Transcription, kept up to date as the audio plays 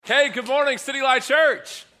Hey, good morning, City Light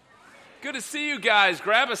Church. Good to see you guys.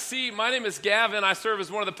 Grab a seat. My name is Gavin. I serve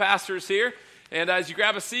as one of the pastors here. And as you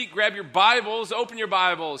grab a seat, grab your Bibles, open your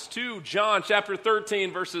Bibles to John chapter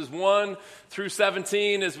 13, verses 1 through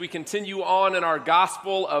 17 as we continue on in our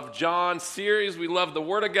Gospel of John series. We love the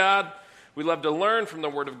Word of God. We love to learn from the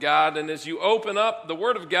Word of God. And as you open up the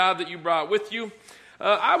Word of God that you brought with you,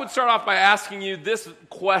 I would start off by asking you this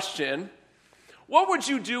question. What would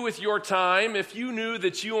you do with your time if you knew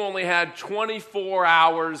that you only had 24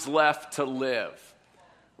 hours left to live?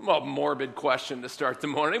 Well, morbid question to start the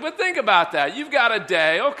morning, but think about that. You've got a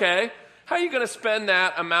day, okay. How are you going to spend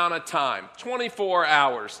that amount of time? 24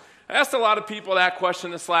 hours. I asked a lot of people that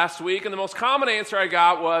question this last week, and the most common answer I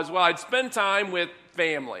got was, well, I'd spend time with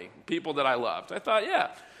family, people that I loved. I thought, yeah,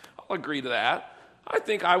 I'll agree to that. I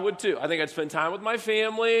think I would too. I think I'd spend time with my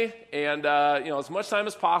family and as much time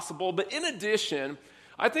as possible. But in addition,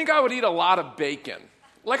 I think I would eat a lot of bacon,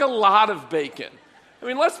 like a lot of bacon. I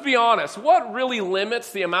mean, let's be honest. What really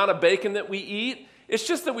limits the amount of bacon that we eat? It's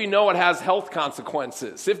just that we know it has health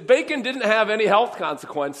consequences. If bacon didn't have any health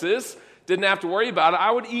consequences, didn't have to worry about it,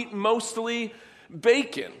 I would eat mostly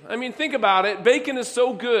bacon. I mean, think about it. Bacon is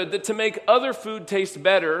so good that to make other food taste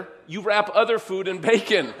better, you wrap other food in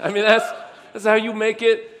bacon. I mean, that's how you make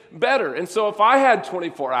it better. And so if I had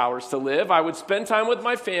 24 hours to live, I would spend time with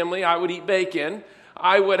my family. I would eat bacon.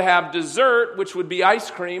 I would have dessert, which would be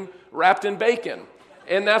ice cream wrapped in bacon.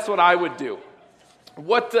 And that's what I would do.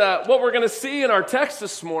 What we're going to see in our text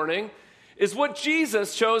this morning is what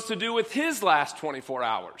Jesus chose to do with his last 24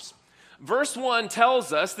 hours. Verse 1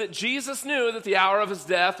 tells us that Jesus knew that the hour of his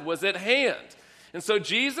death was at hand. And so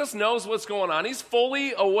Jesus knows what's going on. He's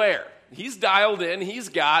fully aware. He's dialed in. He's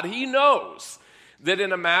God. He knows that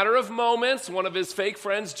in a matter of moments, one of his fake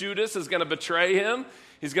friends, Judas, is going to betray him.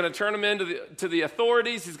 He's going to turn him to the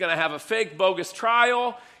authorities. He's going to have a fake, bogus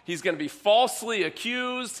trial. He's going to be falsely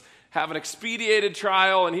accused, have an expedited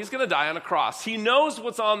trial, and he's going to die on a cross. He knows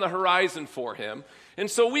what's on the horizon for him.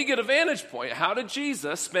 And so we get a vantage point. How did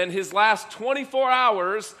Jesus spend his last 24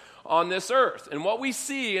 hours on this earth? And what we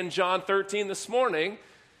see in John 13 this morning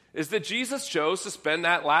is that Jesus chose to spend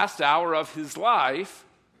that last hour of his life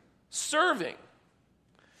serving.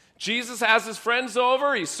 Jesus has his friends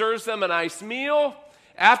over. He serves them a nice meal.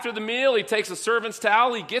 After the meal, he takes a servant's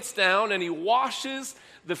towel. He gets down and he washes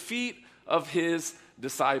the feet of his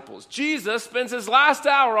disciples. Jesus spends his last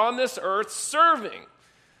hour on this earth serving.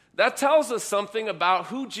 That tells us something about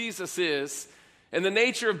who Jesus is and the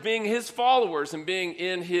nature of being his followers and being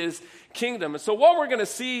in his kingdom. And so what we're going to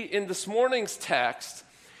see in this morning's text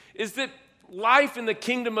is that life in the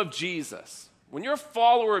kingdom of Jesus, when you're a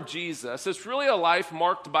follower of Jesus, it's really a life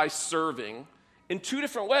marked by serving in two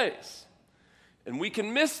different ways. And we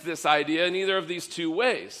can miss this idea in either of these two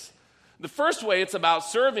ways. The first way it's about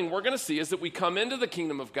serving, we're going to see, is that we come into the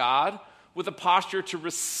kingdom of God with a posture to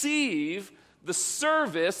receive the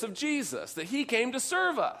service of Jesus, that he came to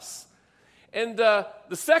serve us. And the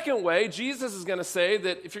second way, Jesus is going to say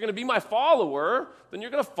that if you're going to be my follower, then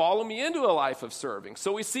you're going to follow me into a life of serving.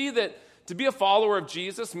 So we see that to be a follower of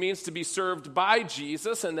Jesus means to be served by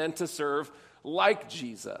Jesus and then to serve like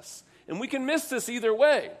Jesus. And we can miss this either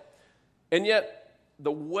way. And yet,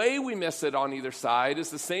 the way we miss it on either side is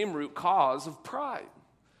the same root cause of pride.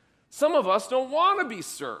 Some of us don't want to be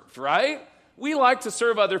served, right? We like to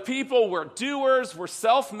serve other people. We're doers. We're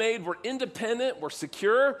self-made. We're independent. We're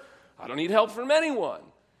secure. I don't need help from anyone.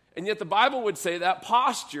 And yet the Bible would say that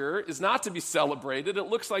posture is not to be celebrated. It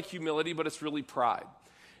looks like humility, but it's really pride.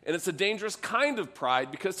 And it's a dangerous kind of pride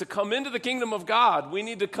because to come into the kingdom of God, we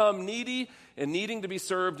need to come needy and needing to be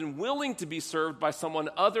served and willing to be served by someone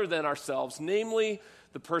other than ourselves, namely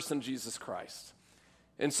the person Jesus Christ.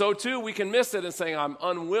 And so too, we can miss it in saying, I'm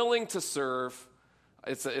unwilling to serve.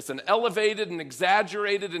 It's an elevated and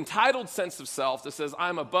exaggerated, entitled sense of self that says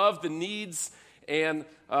I'm above the needs and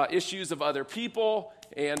issues of other people,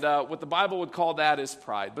 and what the Bible would call that is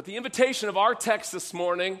pride. But the invitation of our text this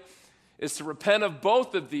morning is to repent of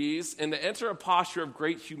both of these and to enter a posture of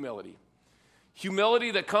great humility.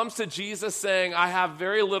 Humility that comes to Jesus saying, I have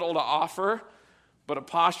very little to offer, but a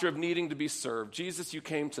posture of needing to be served. Jesus, you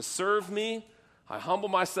came to serve me. I humble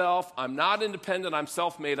myself. I'm not independent. I'm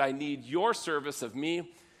self-made. I need your service of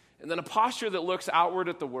me. And then a posture that looks outward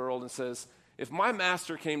at the world and says, if my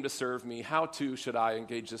master came to serve me, how too should I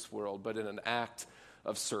engage this world, but in an act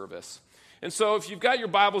of service? And so if you've got your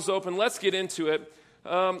Bibles open, let's get into it.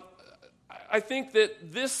 I think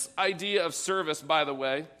that this idea of service, by the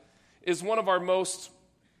way, is one of our most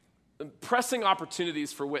pressing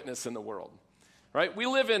opportunities for witness in the world. Right? We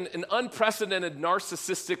live in an unprecedented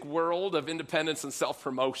narcissistic world of independence and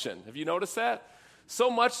self-promotion. Have you noticed that? So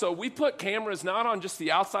much so, we put cameras not on just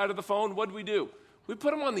the outside of the phone. What do? We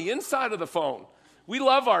put them on the inside of the phone. We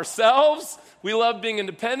love ourselves. We love being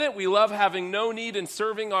independent. We love having no need in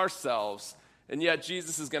serving ourselves. And yet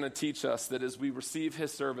Jesus is going to teach us that as we receive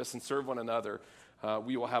his service and serve one another,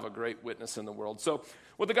 we will have a great witness in the world. So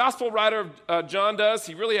what the gospel writer John does,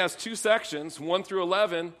 he really has two sections. 1 through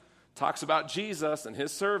 11 talks about Jesus and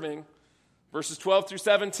his serving. Verses 12 through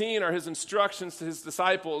 17 are his instructions to his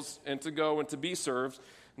disciples and to go and to be served.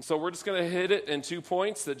 And so we're just going to hit it in 2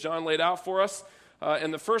 points that John laid out for us.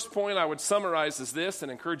 And the first point I would summarize as this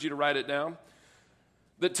and encourage you to write it down,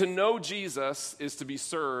 that to know Jesus is to be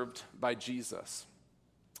served by Jesus.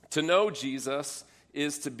 To know Jesus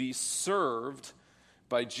is to be served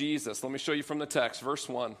by Jesus. Let me show you from the text, verse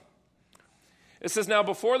 1. It says, "Now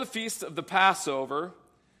before the feast of the Passover,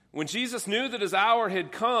 when Jesus knew that his hour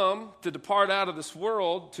had come to depart out of this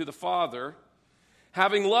world to the Father,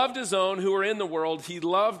 having loved his own who were in the world, he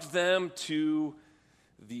loved them to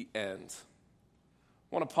the end."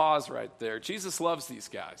 I want to pause right there. Jesus loves these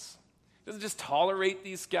guys. He doesn't just tolerate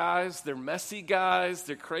these guys. They're messy guys.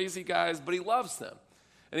 They're crazy guys, but he loves them.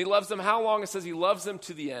 And he loves them how long? It says he loves them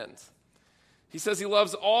to the end. He says he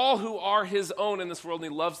loves all who are his own in this world,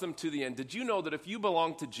 and he loves them to the end. Did you know that if you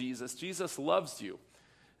belong to Jesus, Jesus loves you,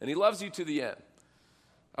 and he loves you to the end?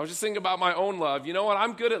 I was just thinking about my own love. You know what?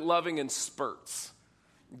 I'm good at loving in spurts.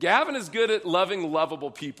 Gavin is good at loving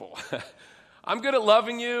lovable people. I'm good at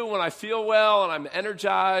loving you when I feel well and I'm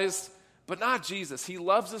energized, but not Jesus. He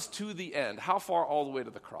loves us to the end. How far? All the way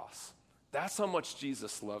to the cross. That's how much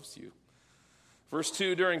Jesus loves you. Verse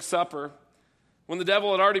 2, during supper, when the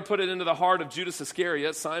devil had already put it into the heart of Judas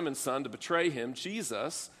Iscariot, Simon's son, to betray him,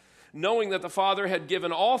 Jesus, knowing that the Father had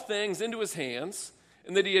given all things into his hands,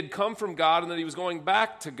 and that he had come from God and that he was going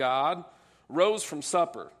back to God, rose from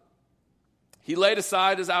supper. He laid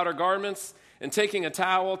aside his outer garments and taking a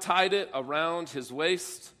towel, tied it around his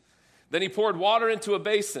waist. Then he poured water into a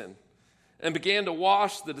basin and began to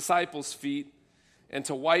wash the disciples' feet and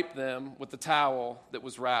to wipe them with the towel that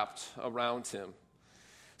was wrapped around him.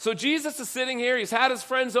 So Jesus is sitting here. He's had his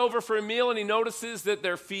friends over for a meal, and he notices that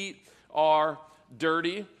their feet are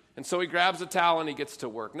dirty. And so he grabs a towel and he gets to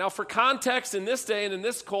work. Now, for context, in this day and in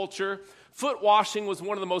this culture, foot washing was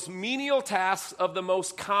one of the most menial tasks of the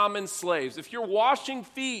most common slaves. If you're washing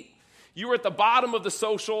feet, you were at the bottom of the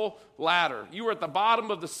social ladder. You were at the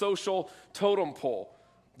bottom of the social totem pole,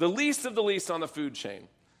 the least of the least on the food chain.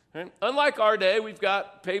 Right? Unlike our day, we've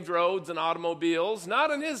got paved roads and automobiles.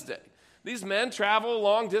 Not in his day. These men travel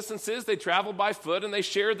long distances. They travel by foot, and they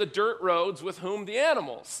share the dirt roads with whom? The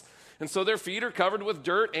animals. And so their feet are covered with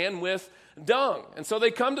dirt and with dung. And so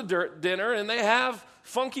they come to dinner, and they have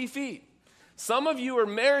funky feet. Some of you are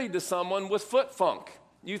married to someone with foot funk.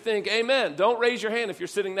 You think, amen. Don't raise your hand if you're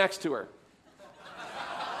sitting next to her.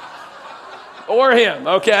 Or him,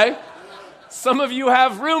 okay? Some of you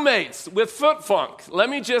have roommates with foot funk. Let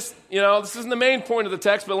me just, this isn't the main point of the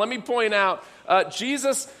text, but let me point out,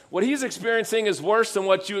 Jesus, what he's experiencing is worse than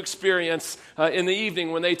what you experience in the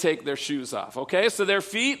evening when they take their shoes off, okay? So their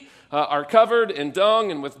feet are covered in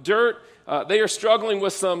dung and with dirt. They are struggling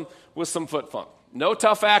with some foot funk. No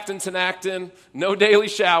tough actin, tenactin, no daily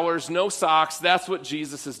showers, no socks. That's what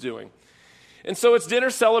Jesus is doing. And so it's dinner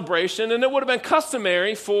celebration, and it would have been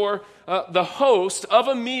customary for the host of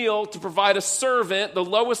a meal to provide a servant, the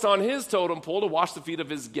lowest on his totem pole, to wash the feet of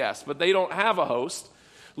his guests. But they don't have a host.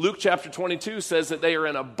 Luke chapter 22 says that they are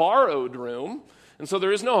in a borrowed room, and so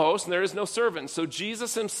there is no host and there is no servant. So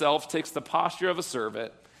Jesus himself takes the posture of a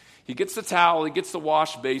servant. He gets the towel, he gets the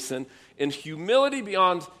wash basin. In humility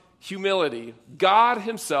beyond humility, God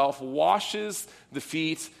himself washes the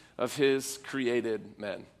feet of his created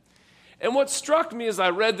men. And what struck me as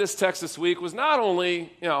I read this text this week was not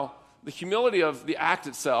only, the humility of the act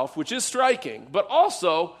itself, which is striking, but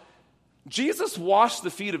also Jesus washed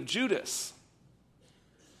the feet of Judas.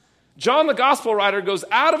 John, the gospel writer, goes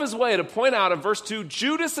out of his way to point out in verse 2,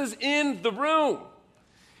 Judas is in the room.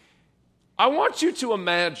 I want you to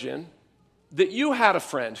imagine that you had a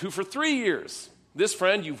friend who for 3 years, this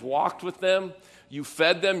friend, you've walked with them, you've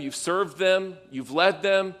fed them, you've served them, you've led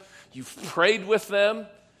them, you've prayed with them.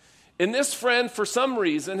 And this friend, for some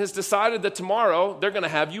reason, has decided that tomorrow they're going to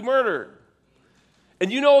have you murdered.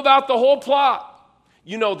 And you know about the whole plot.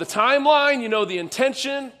 You know the timeline, you know the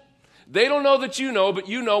intention. They don't know that you know, but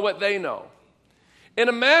you know what they know. And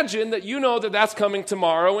imagine that you know that that's coming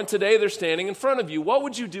tomorrow, and today they're standing in front of you. What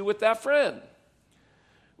would you do with that friend?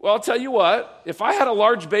 Well, I'll tell you what, if I had a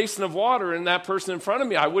large basin of water and that person in front of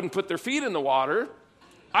me, I wouldn't put their feet in the water.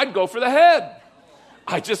 I'd go for the head.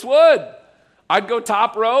 I just would. I'd go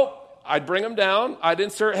top rope. I'd bring him down, I'd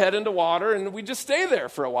insert head into water, and we'd just stay there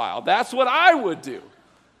for a while. That's what I would do.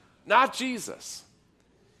 Not Jesus.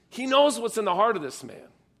 He knows what's in the heart of this man.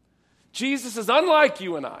 Jesus is unlike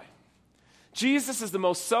you and I. Jesus is the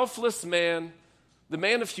most selfless man, the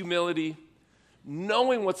man of humility.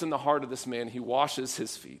 Knowing what's in the heart of this man, he washes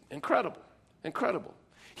his feet. Incredible, incredible.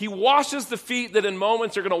 He washes the feet that in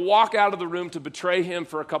moments are going to walk out of the room to betray him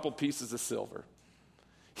for a couple pieces of silver.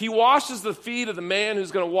 He washes the feet of the man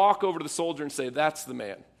who's going to walk over to the soldier and say, that's the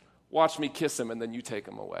man. Watch me kiss him, and then you take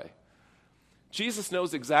him away. Jesus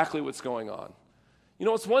knows exactly what's going on. You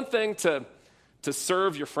know, it's one thing to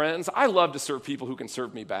serve your friends. I love to serve people who can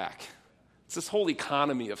serve me back. It's this whole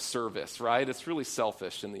economy of service, right? It's really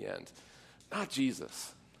selfish in the end. Not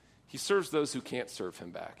Jesus. He serves those who can't serve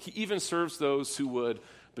him back. He even serves those who would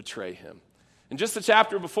betray him. And just the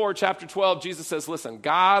chapter before, chapter 12, Jesus says, listen,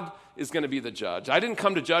 God is going to be the judge. I didn't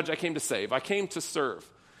come to judge, I came to save. I came to serve.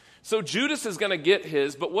 So Judas is going to get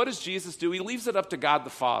his, but what does Jesus do? He leaves it up to God the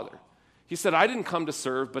Father. He said, I didn't come to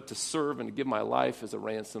serve, but to serve and to give my life as a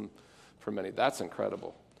ransom for many. That's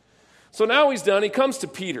incredible. So now he's done. He comes to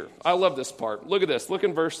Peter. I love this part. Look at this. Look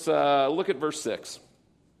at verse 6.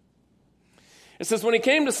 It says, when he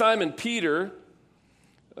came to Simon Peter,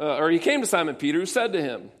 who said to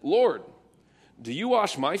him, Lord, do you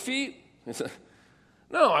wash my feet? He said,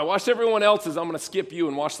 no, I wash everyone else's. I'm going to skip you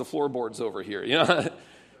and wash the floorboards over here. You know?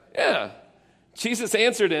 Yeah. Jesus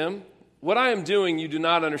answered him, what I am doing you do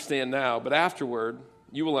not understand now, but afterward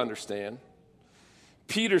you will understand.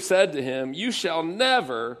 Peter said to him, you shall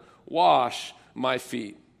never wash my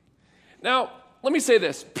feet. Now, let me say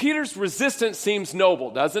this. Peter's resistance seems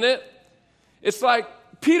noble, doesn't it? It's like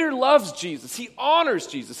Peter loves Jesus. He honors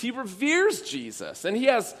Jesus. He reveres Jesus. And he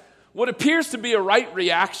has what appears to be a right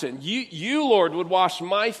reaction. You, Lord, would wash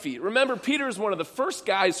my feet. Remember, Peter is one of the first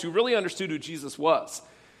guys who really understood who Jesus was.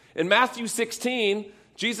 In Matthew 16,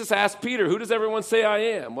 Jesus asked Peter, who does everyone say I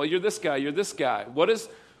am? Well, you're this guy, you're this guy.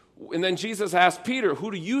 And then Jesus asked Peter,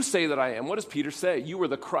 who do you say that I am? What does Peter say? You are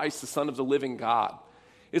the Christ, the Son of the living God.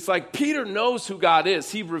 It's like Peter knows who God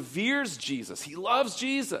is. He reveres Jesus. He loves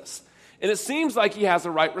Jesus. And it seems like he has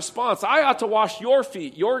a right response. I ought to wash your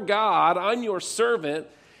feet. You're God. I'm your servant.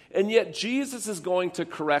 And yet Jesus is going to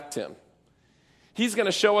correct him. He's going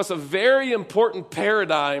to show us a very important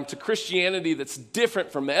paradigm to Christianity that's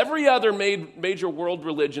different from every other major world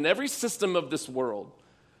religion, every system of this world.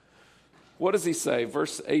 What does he say?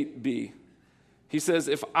 Verse 8b. He says,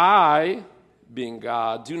 if I, being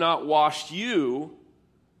God, do not wash you,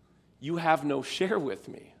 you have no share with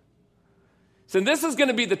me. So this is going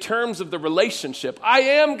to be the terms of the relationship. I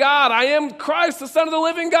am God. I am Christ, the Son of the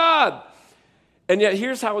living God. And yet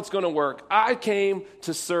here's how it's going to work. I came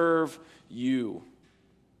to serve you.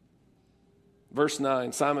 Verse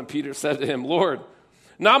 9, Simon Peter said to him, Lord,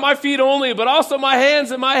 not my feet only, but also my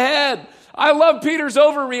hands and my head. I love Peter's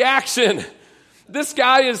overreaction. This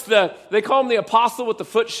guy is they call him the apostle with the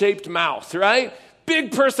foot-shaped mouth, right?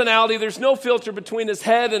 Big personality. There's no filter between his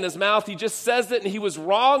head and his mouth. He just says it, and he was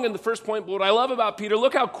wrong in the first point. But what I love about Peter,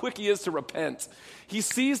 look how quick he is to repent. He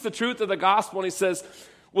sees the truth of the gospel, and he says,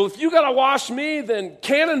 well, if you got to wash me, then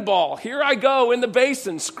cannonball. Here I go in the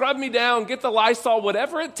basin. Scrub me down. Get the Lysol,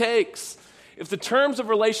 whatever it takes. If the terms of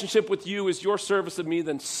relationship with you is your service of me,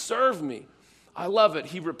 then serve me. I love it.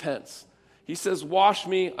 He repents. He says, wash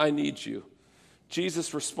me, I need you.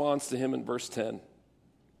 Jesus responds to him in verse 10.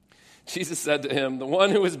 Jesus said to him, the one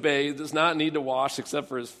who is bathed does not need to wash except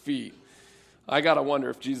for his feet. I got to wonder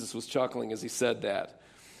if Jesus was chuckling as he said that.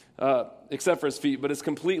 Except for his feet, but is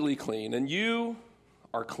completely clean. And you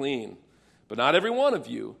are clean, but not every one of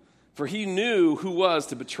you. For he knew who was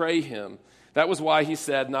to betray him. That was why he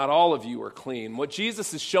said, not all of you are clean. What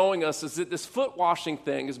Jesus is showing us is that this foot washing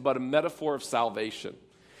thing is but a metaphor of salvation.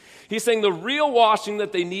 He's saying the real washing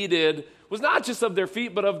that they needed was not just of their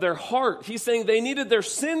feet, but of their heart. He's saying they needed their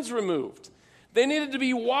sins removed. They needed to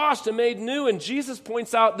be washed and made new. And Jesus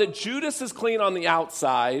points out that Judas is clean on the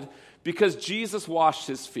outside because Jesus washed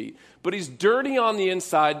his feet. But he's dirty on the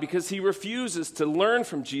inside because he refuses to learn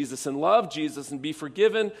from Jesus and love Jesus and be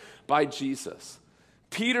forgiven by Jesus.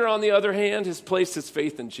 Peter, on the other hand, has placed his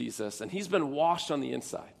faith in Jesus, and he's been washed on the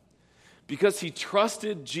inside. Because he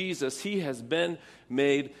trusted Jesus, he has been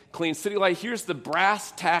made clean. City Light, here's the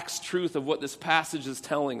brass tacks truth of what this passage is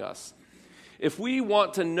telling us. If we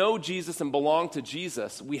want to know Jesus and belong to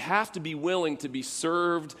Jesus, we have to be willing to be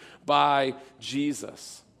served by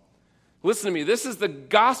Jesus. Listen to me, this is the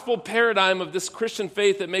gospel paradigm of this Christian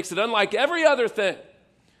faith that makes it unlike every other thing.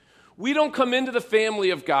 We don't come into the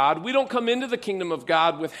family of God. We don't come into the kingdom of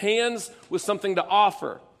God with hands with something to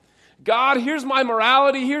offer. God, here's my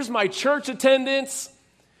morality. Here's my church attendance.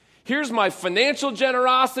 Here's my financial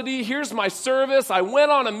generosity. Here's my service. I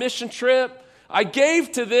went on a mission trip. I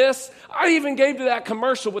gave to this. I even gave to that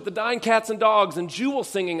commercial with the dying cats and dogs and Jewel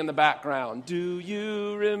singing in the background. Do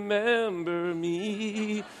you remember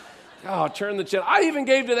me? Oh, turn the channel. I even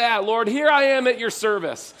gave to that. Lord, here I am at your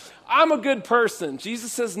service. I'm a good person.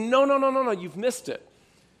 Jesus says, no, you've missed it.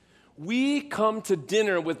 We come to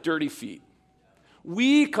dinner with dirty feet.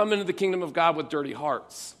 We come into the kingdom of God with dirty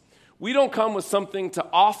hearts. We don't come with something to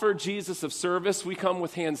offer Jesus of service. We come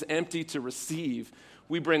with hands empty to receive.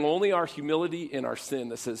 We bring only our humility and our sin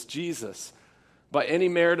that says, Jesus, by any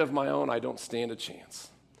merit of my own, I don't stand a chance.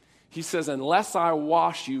 He says, unless I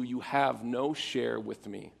wash you, you have no share with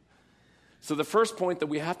me. So the first point that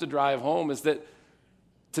we have to drive home is that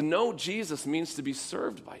to know Jesus means to be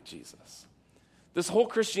served by Jesus. This whole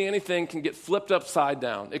Christianity thing can get flipped upside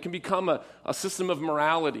down. It can become a system of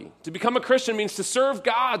morality. To become a Christian means to serve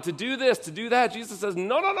God, to do this, to do that. Jesus says,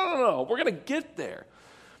 no. We're going to get there.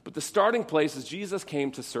 But the starting place is Jesus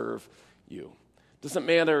came to serve you. Doesn't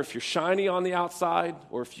matter if you're shiny on the outside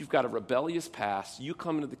or if you've got a rebellious past, you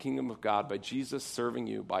come into the kingdom of God by Jesus serving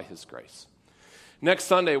you by his grace. Next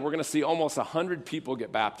Sunday, we're going to see almost 100 people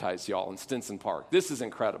get baptized, y'all, in Stinson Park. This is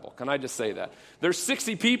incredible. Can I just say that? There's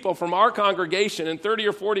 60 people from our congregation and 30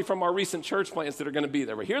 or 40 from our recent church plants that are going to be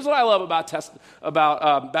there. But here's what I love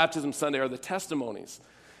about Baptism Sunday are the testimonies.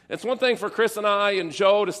 It's one thing for Chris and I and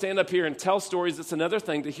Joe to stand up here and tell stories. It's another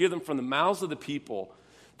thing to hear them from the mouths of the people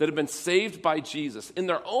that have been saved by Jesus. In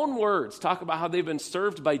their own words, talk about how they've been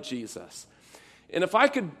served by Jesus. And if I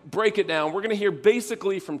could break it down, we're going to hear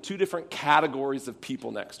basically from two different categories of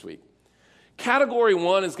people next week. Category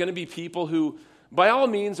one is going to be people who, by all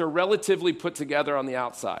means, are relatively put together on the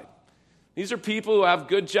outside. These are people who have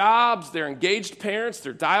good jobs, they're engaged parents,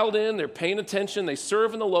 they're dialed in, they're paying attention, they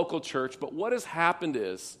serve in the local church. But what has happened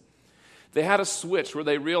is they had a switch where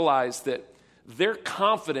they realized that their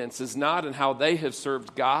confidence is not in how they have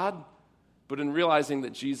served God, but in realizing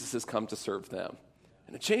that Jesus has come to serve them.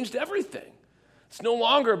 And it changed everything. It's no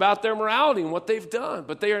longer about their morality and what they've done,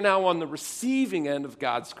 but they are now on the receiving end of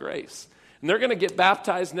God's grace. And they're going to get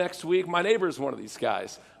baptized next week. My neighbor is one of these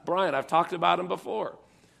guys. Brian, I've talked about him before.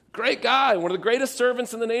 Great guy, one of the greatest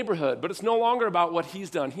servants in the neighborhood, but it's no longer about what he's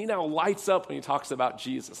done. He now lights up when he talks about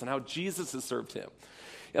Jesus and how Jesus has served him.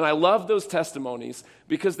 And I love those testimonies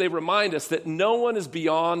because they remind us that no one is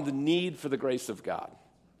beyond the need for the grace of God.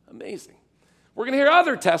 Amazing. We're going to hear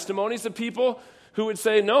other testimonies of people who would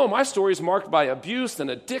say, no, my story is marked by abuse and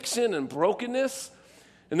addiction and brokenness.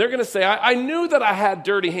 And they're going to say, I knew that I had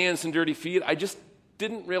dirty hands and dirty feet. I just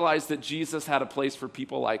didn't realize that Jesus had a place for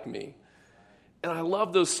people like me. And I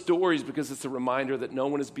love those stories because it's a reminder that no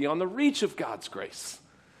one is beyond the reach of God's grace.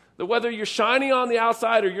 That whether you're shiny on the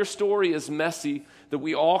outside or your story is messy, that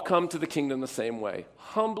we all come to the kingdom the same way.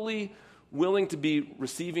 Humbly willing to be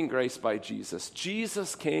receiving grace by Jesus.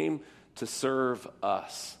 Jesus came to serve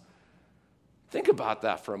us. Think about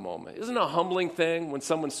that for a moment. Isn't it a humbling thing when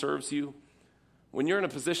someone serves you? When you're in a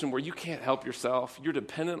position where you can't help yourself, you're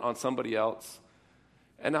dependent on somebody else.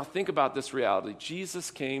 And now think about this reality. Jesus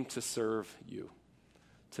came to serve you,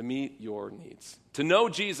 to meet your needs. To know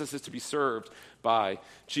Jesus is to be served by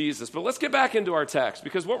Jesus. But let's get back into our text,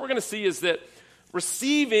 because what we're going to see is that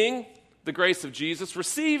receiving the grace of Jesus,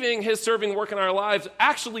 receiving his serving work in our lives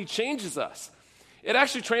actually changes us. It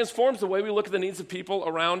actually transforms the way we look at the needs of people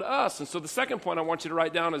around us. And so the second point I want you to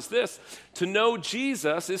write down is this. To know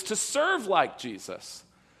Jesus is to serve like Jesus.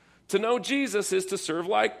 To know Jesus is to serve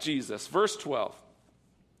like Jesus. Verse 12.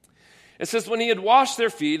 It says, when he had washed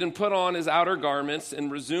their feet and put on his outer garments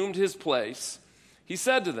and resumed his place, he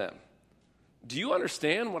said to them, do you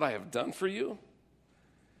understand what I have done for you?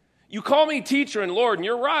 You call me teacher and Lord, and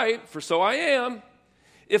you're right, for so I am.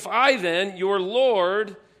 If I then, your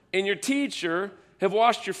Lord and your teacher, have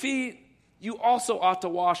washed your feet, you also ought to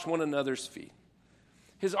wash one another's feet.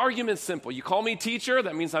 His argument's simple. You call me teacher,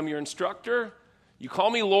 that means I'm your instructor. You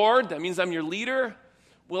call me Lord, that means I'm your leader.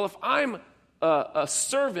 Well, if I'm a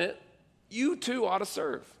servant, you too ought to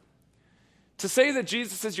serve. To say that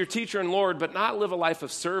Jesus is your teacher and Lord, but not live a life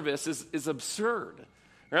of service is absurd,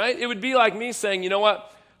 right? It would be like me saying, you know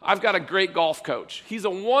what? I've got a great golf coach. He's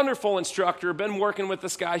a wonderful instructor, been working with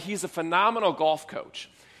this guy. He's a phenomenal golf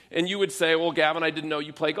coach. And you would say, well, Gavin, I didn't know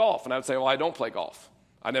you play golf. And I would say, well, I don't play golf.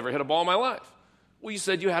 I never hit a ball in my life. Well, you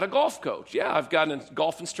said you had a golf coach. Yeah, I've got a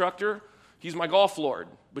golf instructor. He's my golf lord,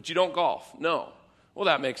 but you don't golf. No. Well,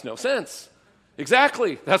 that makes no sense.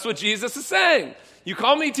 Exactly. That's what Jesus is saying. You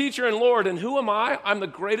call me teacher and Lord, and who am I? I'm the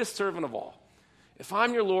greatest servant of all. If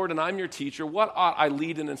I'm your Lord and I'm your teacher, what ought I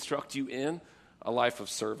lead and instruct you in? A life of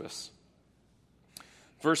service.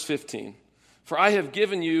 Verse 15. For I have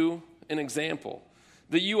given you an example,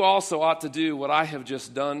 that you also ought to do what I have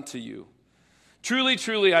just done to you. Truly,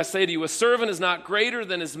 truly, I say to you, a servant is not greater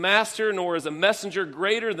than his master, nor is a messenger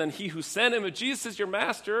greater than he who sent him. If Jesus is your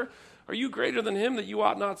master, are you greater than him that you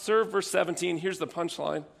ought not serve? Verse 17, here's the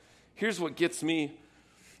punchline. Here's what gets me.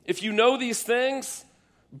 If you know these things,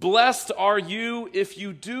 blessed are you if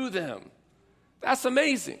you do them. That's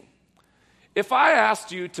amazing. If I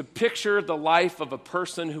asked you to picture the life of a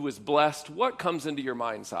person who is blessed, what comes into your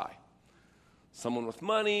mind's eye? Someone with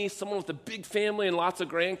money, someone with a big family and lots of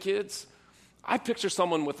grandkids. I picture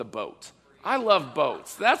someone with a boat. I love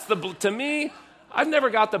boats. To me, I've never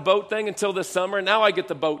got the boat thing until this summer. Now I get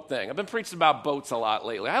the boat thing. I've been preaching about boats a lot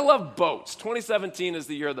lately. I love boats. 2017 is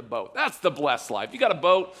the year of the boat. That's the blessed life. You got a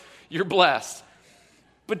boat, you're blessed.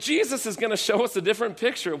 But Jesus is going to show us a different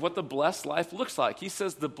picture of what the blessed life looks like. He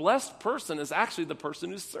says the blessed person is actually the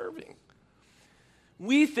person who's serving.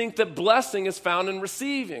 We think that blessing is found in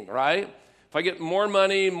receiving, right? If I get more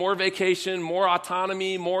money, more vacation, more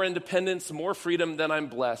autonomy, more independence, more freedom, then I'm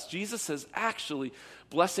blessed. Jesus says, actually,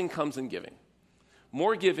 blessing comes in giving.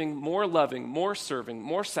 More giving, more loving, more serving,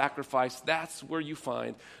 more sacrifice. That's where you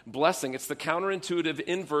find blessing. It's the counterintuitive,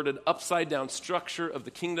 inverted, upside-down structure of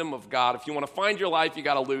the kingdom of God. If you want to find your life, you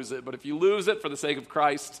got to lose it. But if you lose it for the sake of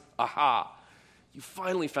Christ, you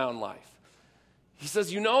finally found life. He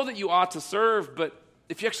says, you know that you ought to serve, but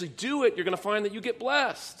if you actually do it, you're going to find that you get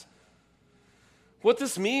blessed. What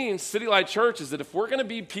this means, City Light Church, is that if we're going to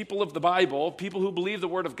be people of the Bible, people who believe the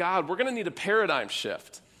Word of God, we're going to need a paradigm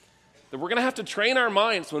shift. That we're going to have to train our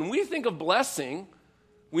minds. When we think of blessing,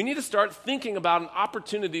 we need to start thinking about an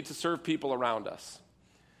opportunity to serve people around us.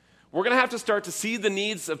 We're going to have to start to see the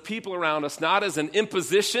needs of people around us, not as an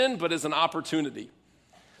imposition, but as an opportunity.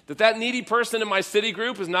 That needy person in my city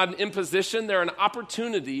group is not an imposition. They're an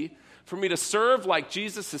opportunity for me to serve like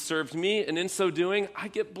Jesus has served me, and in so doing, I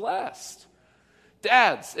get blessed.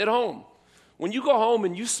 Dads at home, when you go home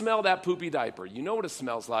and you smell that poopy diaper, you know what it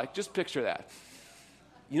smells like. Just picture that.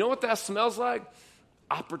 You know what that smells like?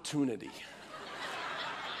 Opportunity.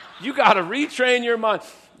 You got to retrain your mind.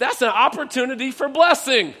 That's an opportunity for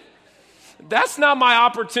blessing. That's not my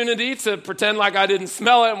opportunity to pretend like I didn't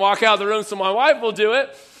smell it and walk out of the room so my wife will do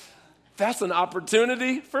it. That's an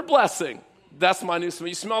opportunity for blessing. That's my new smell.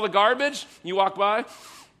 You smell the garbage, you walk by,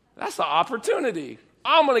 that's an opportunity.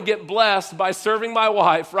 I'm going to get blessed by serving my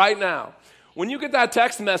wife right now. When you get that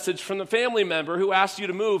text message from the family member who asked you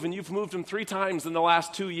to move and you've moved them 3 times in the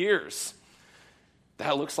last 2 years,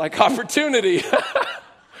 that looks like opportunity.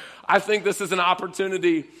 I think this is an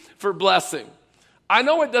opportunity for blessing. I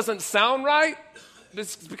know it doesn't sound right, but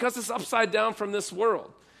it's because it's upside down from this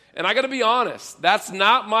world. And I got to be honest, that's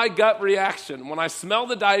not my gut reaction. When I smell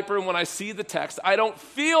the diaper and when I see the text, I don't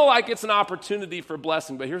feel like it's an opportunity for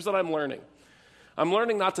blessing. But here's what I'm learning. I'm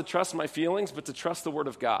learning not to trust my feelings, but to trust the Word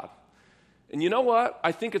of God. And you know what?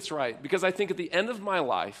 I think it's right, because I think at the end of my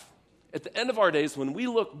life, at the end of our days, when we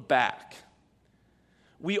look back,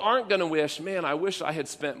 we aren't going to wish, man, I wish I had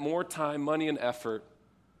spent more time, money, and effort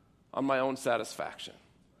on my own satisfaction.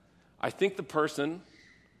 I think the person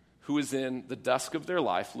who is in the dusk of their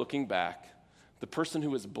life looking back, the person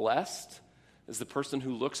who is blessed is the person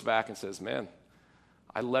who looks back and says, man,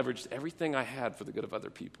 I leveraged everything I had for the good of other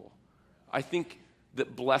people. I think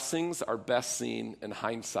that blessings are best seen in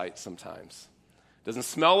hindsight sometimes. It doesn't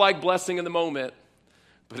smell like blessing in the moment,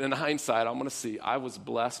 but in hindsight, I'm going to see I was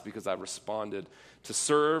blessed because I responded to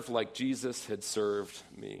serve like Jesus had served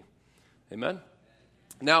me. Amen?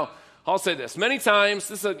 Now, I'll say this. Many times,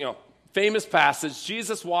 this is a famous passage,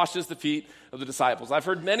 Jesus washes the feet of the disciples. I've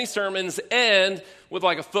heard many sermons end with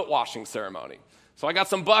like a foot washing ceremony. So I got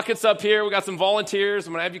some buckets up here. We got some volunteers.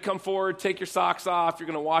 I'm going to have you come forward, take your socks off. You're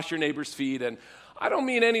going to wash your neighbor's feet. And I don't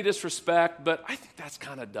mean any disrespect, but I think that's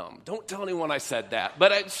kind of dumb. Don't tell anyone I said that.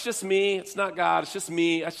 But it's just me. It's not God. It's just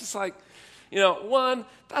me. It's just like, one,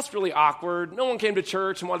 that's really awkward. No one came to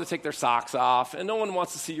church and wanted to take their socks off. And no one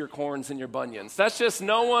wants to see your corns and your bunions. That's just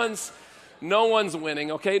no one's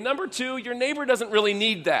winning, okay? Number 2, your neighbor doesn't really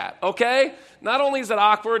need that, okay? Not only is it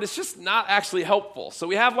awkward, it's just not actually helpful. So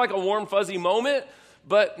we have like a warm, fuzzy moment,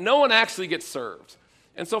 but no one actually gets served.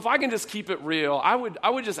 And so if I can just keep it real, I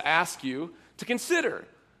would just ask you to consider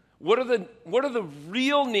what are the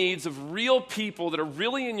real needs of real people that are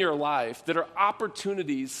really in your life that are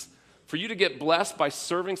opportunities for you to get blessed by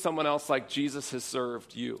serving someone else like Jesus has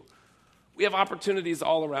served you. We have opportunities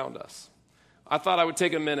all around us. I thought I would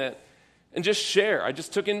take a minute and just share. I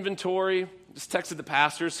just took inventory, just texted the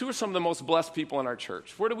pastors. Who are some of the most blessed people in our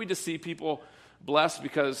church? Where do we just see people blessed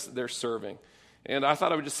because they're serving? And I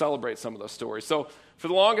thought I would just celebrate some of those stories. So for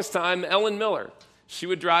the longest time, Ellen Miller, She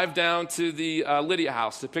would drive down to the Lydia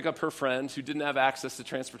house to pick up her friend who didn't have access to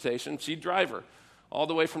transportation. She'd drive her all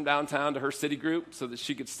the way from downtown to her city group so that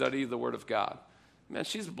she could study the Word of God. Man,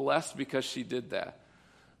 she's blessed because she did that.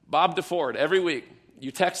 Bob DeFord, every week,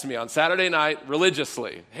 you text me on Saturday night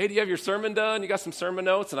religiously. Hey, do you have your sermon done? You got some sermon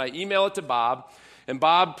notes? And I email it to Bob. And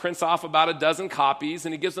Bob prints off about a dozen copies,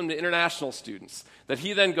 and he gives them to international students that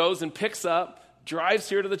he then goes and picks up, drives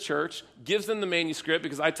here to the church, gives them the manuscript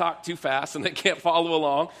because I talk too fast and they can't follow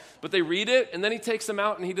along. But they read it, and then he takes them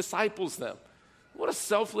out and he disciples them. What a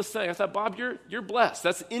selfless thing. I thought, Bob, you're blessed.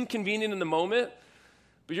 That's inconvenient in the moment,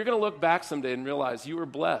 but you're going to look back someday and realize you were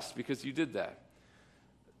blessed because you did that.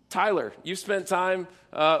 Tyler, you spent time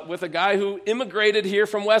with a guy who immigrated here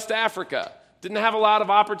from West Africa. Didn't have a lot of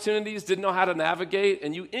opportunities, didn't know how to navigate,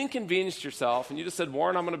 and you inconvenienced yourself, and you just said,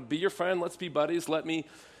 Warren, I'm going to be your friend. Let's be buddies. Let me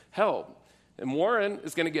help. And Warren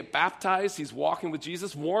is going to get baptized. He's walking with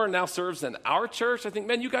Jesus. Warren now serves in our church. I think,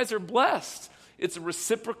 man, you guys are blessed. It's a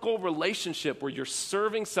reciprocal relationship where you're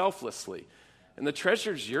serving selflessly. And the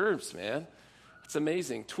treasure's yours, man. It's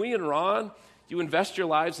amazing. Twee and Ron, you invest your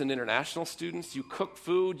lives in international students. You cook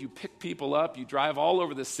food. You pick people up. You drive all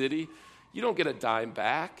over the city. You don't get a dime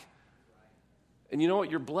back. And you know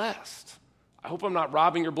what? You're blessed. I hope I'm not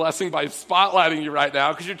robbing your blessing by spotlighting you right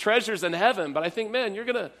now because your treasure's in heaven. But I think, man, you're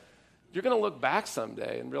going to look back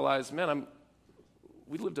someday and realize, man,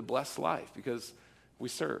 we lived a blessed life because we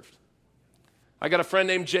served. I got a friend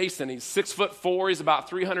named Jason. He's 6'4". He's about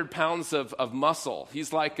 300 pounds of muscle.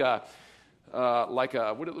 He's like a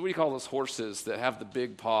what do you call those horses that have the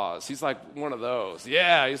big paws? He's like one of those.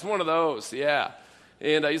 Yeah, he's one of those. Yeah.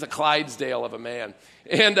 And he's a Clydesdale of a man.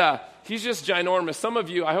 And he's just ginormous. Some of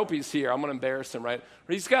you, I hope he's here. I'm going to embarrass him, right?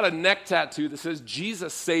 He's got a neck tattoo that says,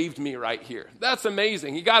 Jesus saved me right here. That's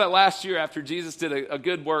amazing. He got it last year after Jesus did a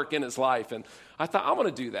good work in his life. And I thought, I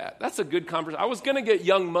want to do that. That's a good conversation. I was going to get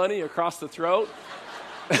Young Money across the throat.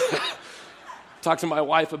 Talk to my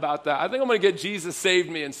wife about that. I think I'm going to get Jesus saved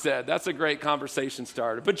me instead. That's a great conversation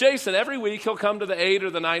starter. But Jason, every week he'll come to the 8 or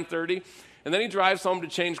the 9:30. And then he drives home to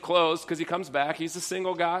change clothes because he comes back. He's a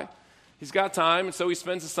single guy. He's got time, and so he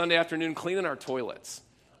spends a Sunday afternoon cleaning our toilets.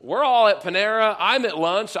 We're all at Panera. I'm at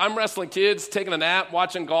lunch. I'm wrestling kids, taking a nap,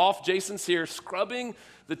 watching golf. Jason's here scrubbing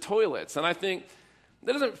the toilets. And I think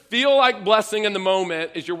that doesn't feel like blessing in the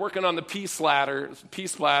moment as you're working on the pee splatter.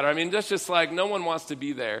 I mean, that's just like no one wants to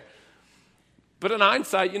be there. But in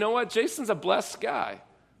hindsight, you know what? Jason's a blessed guy.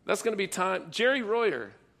 That's going to be time. Jerry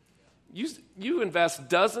Royer. You invest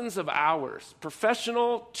dozens of hours.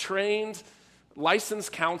 Professional, trained,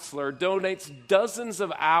 licensed counselor donates dozens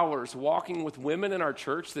of hours walking with women in our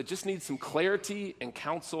church that just need some clarity and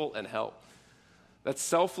counsel and help. That's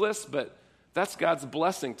selfless, but that's God's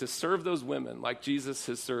blessing to serve those women like Jesus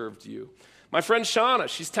has served you. My friend Shauna,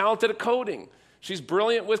 she's talented at coding. She's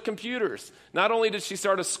brilliant with computers. Not only did she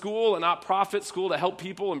start a school, a not-profit school to help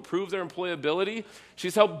people improve their employability,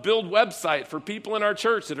 she's helped build websites for people in our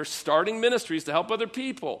church that are starting ministries to help other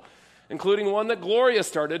people, including one that Gloria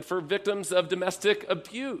started for victims of domestic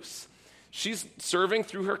abuse. She's serving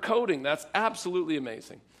through her coding. That's absolutely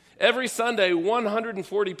amazing. Every Sunday,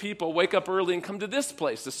 140 people wake up early and come to this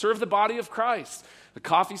place to serve the body of Christ. The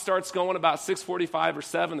coffee starts going about 6:45 or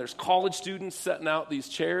 7. There's college students setting out these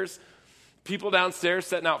chairs. People downstairs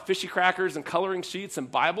setting out fishy crackers and coloring sheets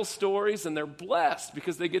and Bible stories, and they're blessed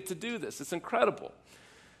because they get to do this. It's incredible.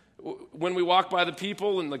 When we walk by the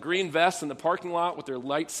people in the green vests in the parking lot with their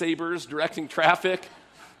lightsabers directing traffic,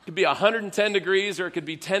 it could be 110 degrees or it could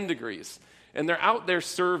be 10 degrees. And they're out there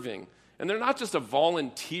serving. And they're not just a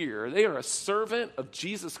volunteer. They are a servant of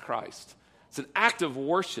Jesus Christ. It's an act of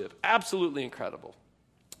worship. Absolutely incredible.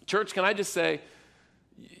 Church, can I just say,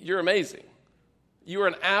 you're amazing. You are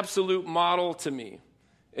an absolute model to me.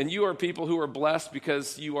 And you are people who are blessed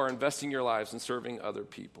because you are investing your lives in serving other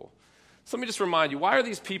people. So let me just remind you, why are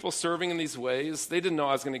these people serving in these ways? They didn't know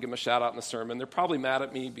I was going to give them a shout out in the sermon. They're probably mad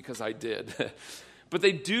at me because I did. But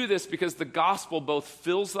they do this because the gospel both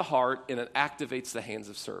fills the heart and it activates the hands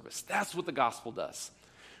of service. That's what the gospel does.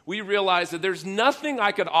 We realize that there's nothing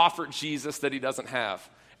I could offer Jesus that he doesn't have.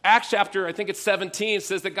 Acts chapter, I think it's 17,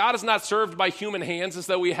 says that God is not served by human hands as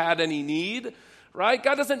though we had any need. Right?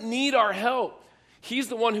 God doesn't need our help. He's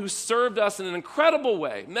the one who served us in an incredible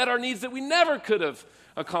way, met our needs that we never could have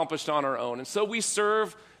accomplished on our own. And so we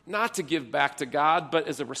serve not to give back to God, but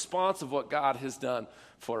as a response of what God has done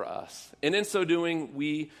for us. And in so doing,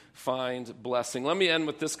 we find blessing. Let me end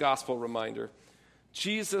with this gospel reminder.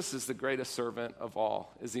 Jesus is the greatest servant of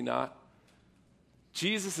all, is he not?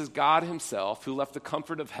 Jesus is God himself who left the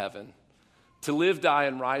comfort of heaven to live, die,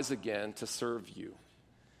 and rise again to serve you.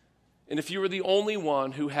 And if you were the only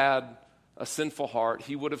one who had a sinful heart,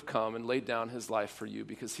 he would have come and laid down his life for you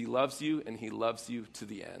because he loves you and he loves you to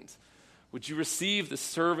the end. Would you receive the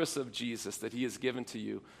service of Jesus that he has given to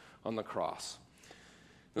you on the cross?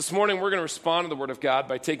 This morning, we're going to respond to the Word of God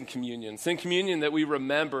by taking communion. It's in communion that we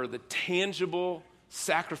remember the tangible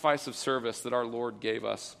sacrifice of service that our Lord gave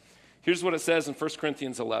us. Here's what it says in 1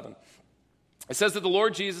 Corinthians 11. It says that the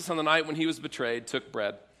Lord Jesus, on the night when he was betrayed, took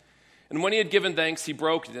bread. And when he had given thanks, he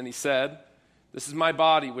broke it, and he said, "This is my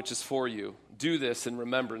body, which is for you. Do this in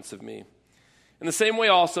remembrance of me." In the same way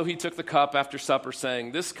also, he took the cup after supper,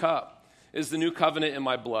 saying, "This cup is the new covenant in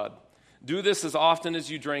my blood. Do this as often as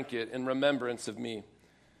you drink it in remembrance of me.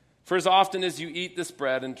 For as often as you eat this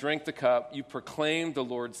bread and drink the cup, you proclaim the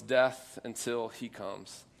Lord's death until he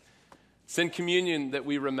comes." It's in communion that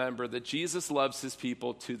we remember that Jesus loves his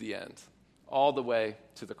people to the end, all the way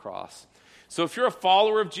to the cross. So if you're a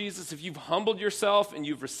follower of Jesus, if you've humbled yourself and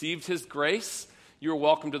you've received his grace, you're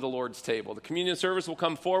welcome to the Lord's table. The communion service will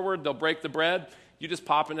come forward. They'll break the bread. You just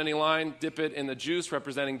pop in any line, dip it in the juice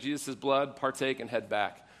representing Jesus' blood, partake, and head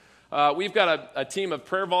back. We've got a team of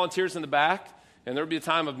prayer volunteers in the back, and there will be a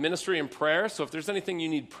time of ministry and prayer. So if there's anything you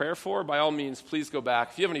need prayer for, by all means, please go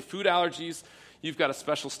back. If you have any food allergies, you've got a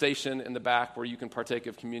special station in the back where you can partake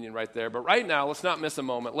of communion right there. But right now, let's not miss a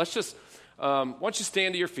moment. Let's just, why don't you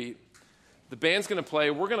stand to your feet? The band's going to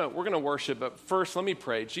play. We're going to worship. But first, let me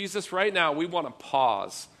pray. Jesus, right now, we want to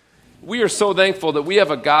pause. We are so thankful that we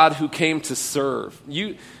have a God who came to serve.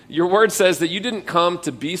 Your word says that you didn't come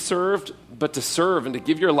to be served, but to serve and to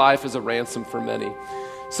give your life as a ransom for many.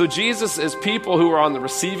 So Jesus, as people who are on the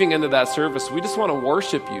receiving end of that service, we just want to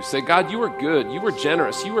worship you. Say, God, you are good. You are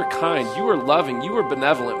generous. You are kind. You are loving. You are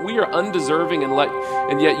benevolent. We are undeserving,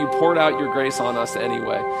 and yet you poured out your grace on us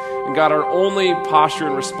anyway. And God, our only posture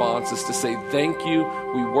and response is to say thank you,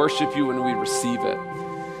 we worship you, and we receive it.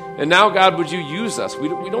 And now, God, would you use us? We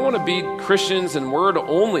don't want to be Christians in word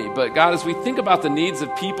only, but God, as we think about the needs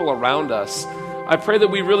of people around us, I pray that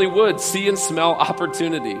we really would see and smell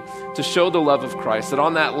opportunity to show the love of Christ, that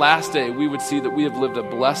on that last day we would see that we have lived a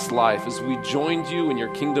blessed life as we joined you in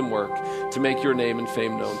your kingdom work to make your name and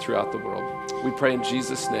fame known throughout the world. We pray in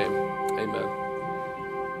Jesus' name, amen.